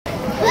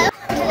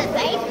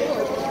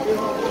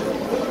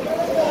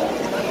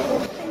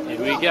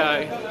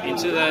go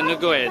into the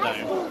Nagoya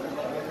Dome.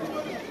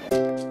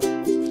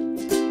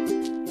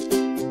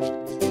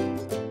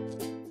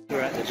 We're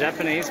at the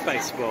Japanese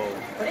baseball.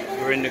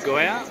 We're in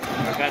Nagoya.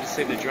 We're about to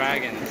see the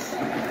Dragons.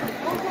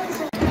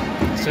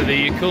 So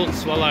the Yakult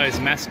Swallows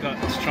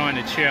mascot is trying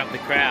to cheer up the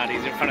crowd.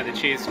 He's in front of the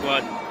cheer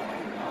squad,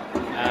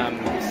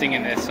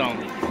 singing their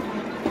song.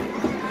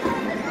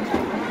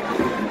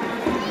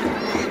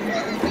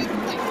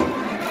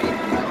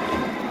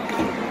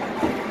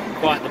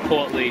 Quite the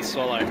portly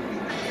swallow.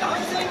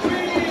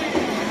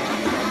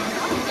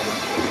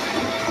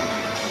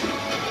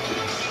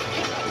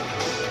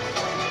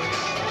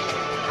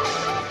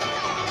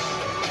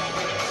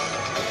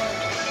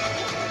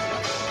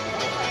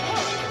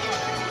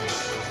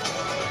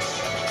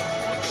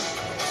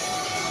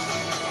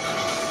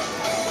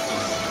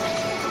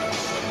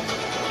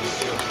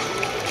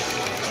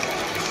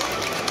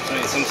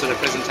 Doing some sort of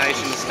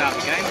presentation to start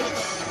the game.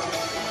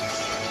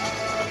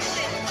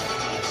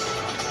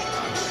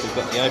 We've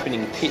got the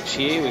opening pitch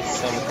here with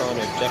some kind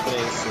of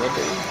Japanese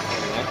celebrity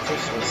and an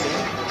actress or a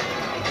singer.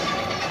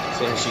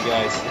 See how she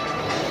goes.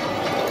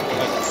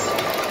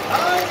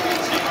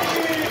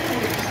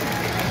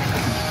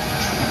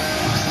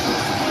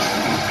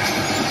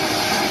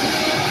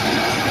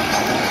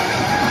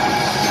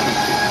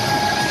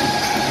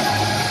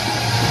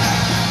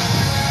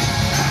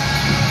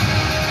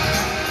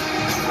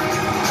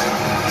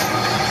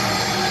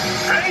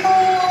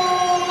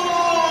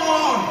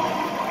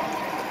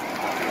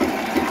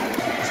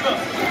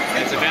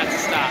 It's about to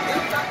start.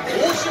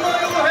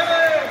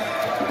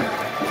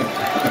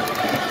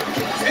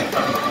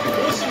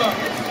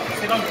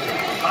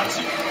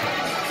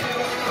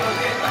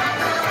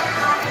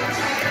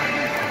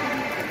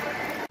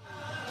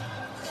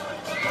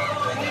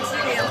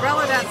 The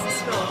umbrella dancing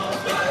school.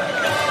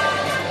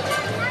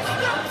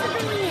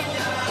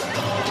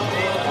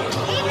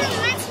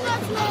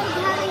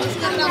 He's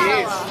got an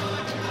umbrella.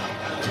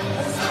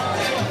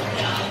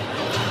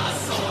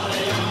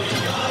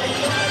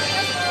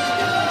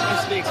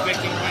 Must be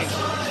expecting rain.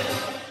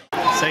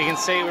 So you can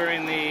see we're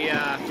in the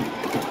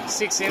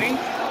 6th inning,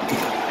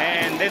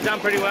 and they've done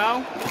pretty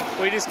well.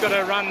 We just got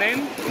to run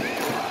them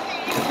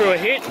through a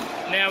hit.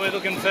 Now we're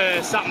looking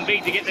for something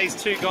big to get these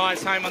two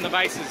guys home on the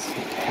bases.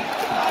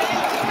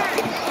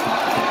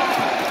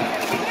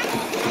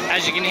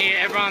 As you can hear,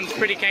 everyone's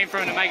pretty keen for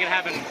him to make it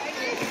happen.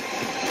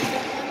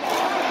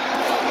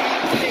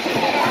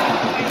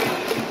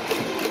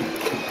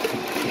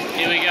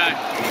 Here we go.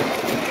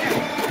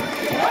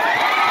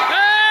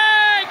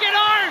 Hey, get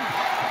home!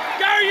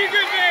 Go, you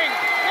good thing!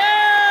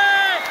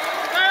 Yeah!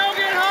 They all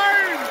get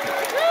home!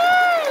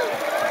 Woo!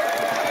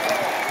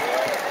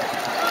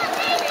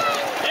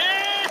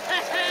 Yeah!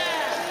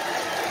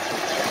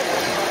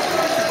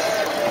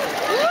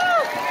 Woo!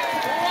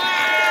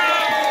 Wow!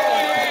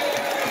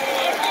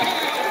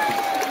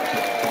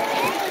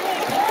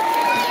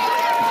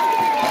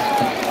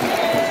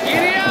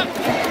 Giddy up!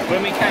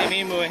 When we came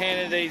in, we were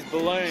handed these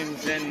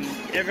balloons, and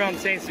everyone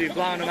seems to be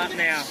blowing them up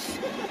now,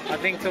 I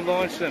think to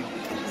launch them.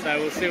 So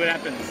we'll see what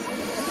happens.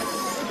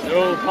 They're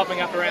all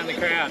popping up around the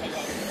crowd. Here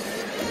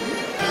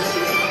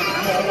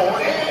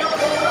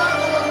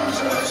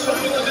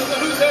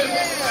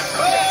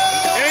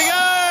we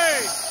go!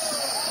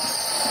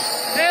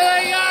 There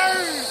they go!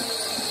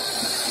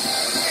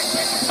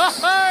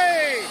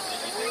 Hey!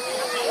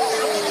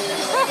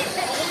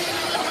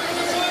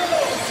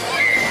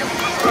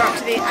 We're up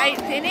to the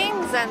 8th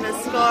innings and the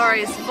score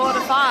is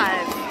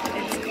 4-5.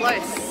 It's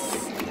close.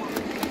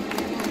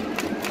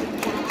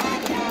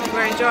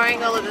 We're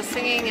enjoying all of the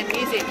singing and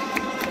music.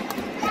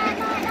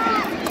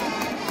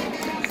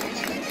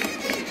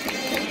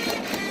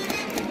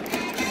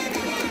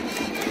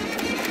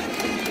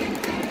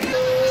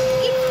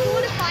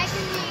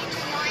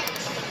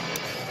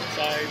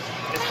 So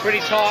it's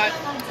pretty tight.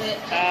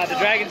 The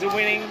Dragons are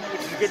winning,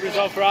 which is a good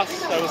result for us,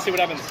 so we'll see what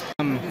happens.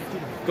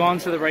 Gone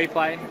to the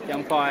replay. The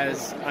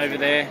umpire's over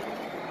there.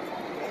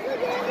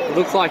 It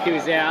looks like he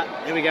was out.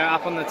 Here we go,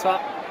 up on the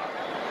top.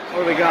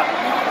 What do we got?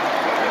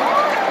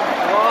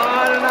 Oh,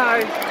 I don't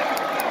know.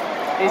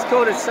 He's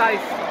called it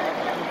safe.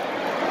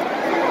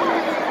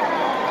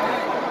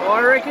 Oh,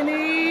 I reckon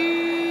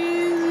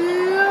he's...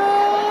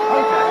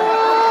 Okay.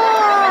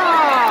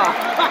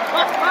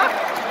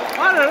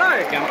 I don't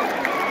know.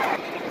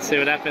 Let's see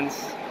what happens.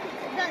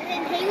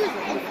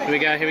 Here we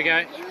go, here we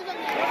go.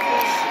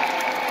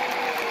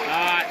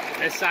 Alright,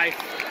 they're safe.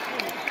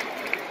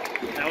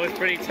 That was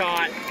pretty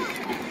tight.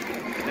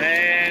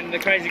 And the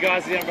crazy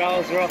guys with the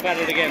umbrellas are off at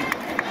it again.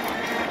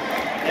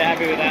 They're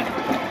happy with that.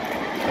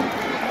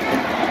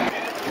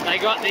 They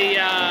got the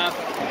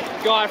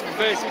guy from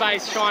first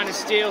base trying to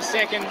steal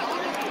second,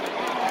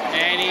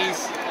 and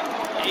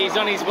he's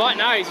on his what?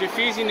 No, he's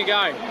refusing to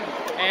go.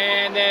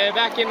 And they're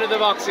back into the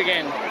box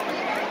again.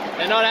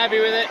 They're not happy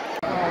with it.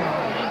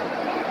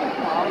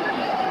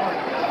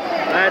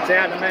 That's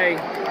out to me.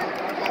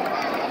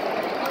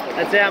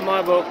 That's out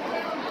my book.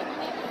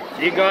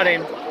 You got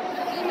him.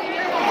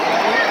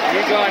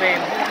 You got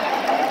him.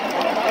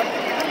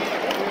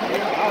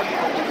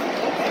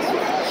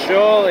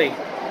 Surely.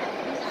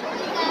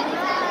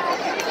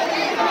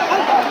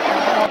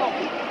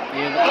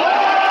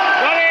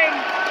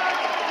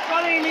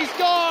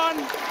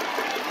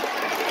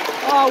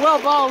 well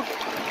bowled.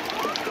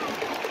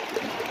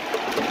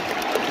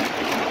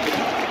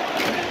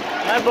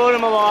 They brought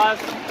him alive.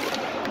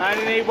 They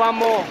only need one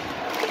more.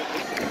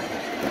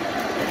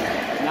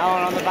 No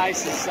one on the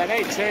bases. They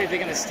need two if they're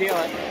going to steal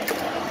it.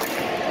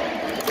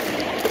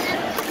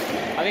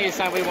 I think he's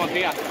saying we want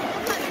bigger.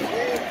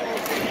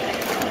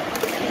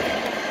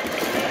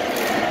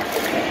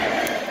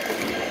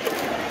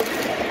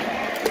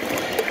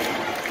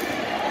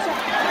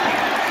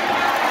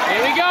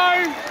 Here we go.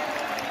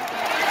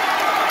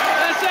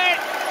 That's it.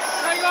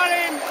 They got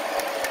him.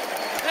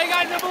 They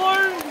got the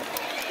balloon.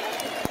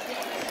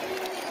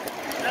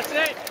 That's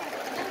it.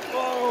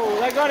 Whoa,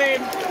 they got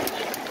him.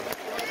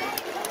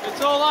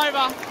 It's all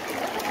over.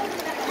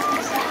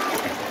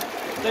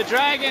 The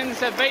Dragons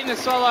have beaten the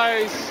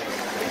Swallows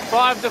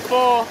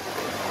 5-4,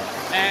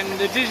 and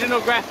the digital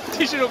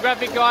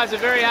graphic guys are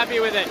very happy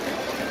with it.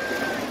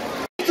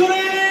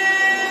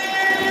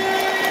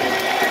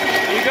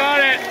 You got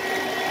it.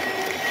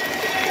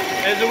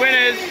 There's the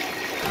winners.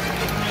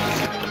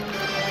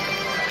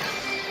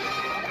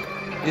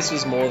 This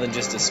was more than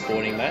just a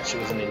sporting match, it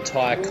was an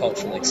entire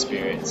cultural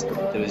experience.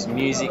 There was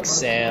music,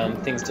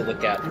 sound, things to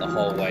look at the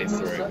whole way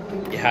through.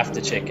 You have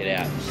to check it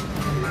out.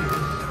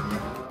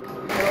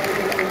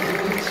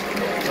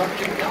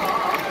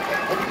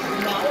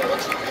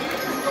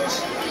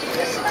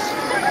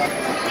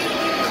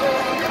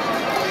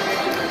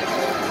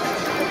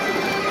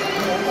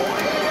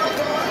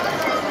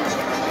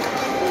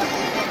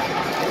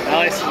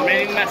 Alice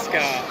meeting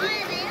mascot.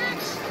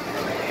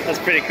 That's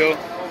pretty cool.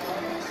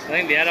 I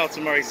think the adults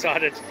are more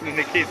excited than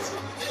the kids.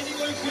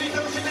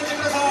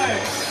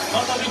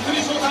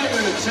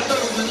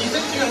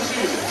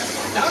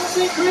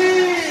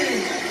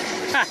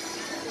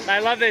 They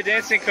love their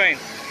dancing queen.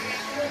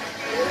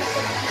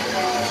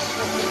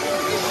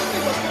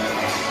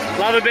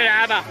 Love a bit of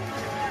ABBA.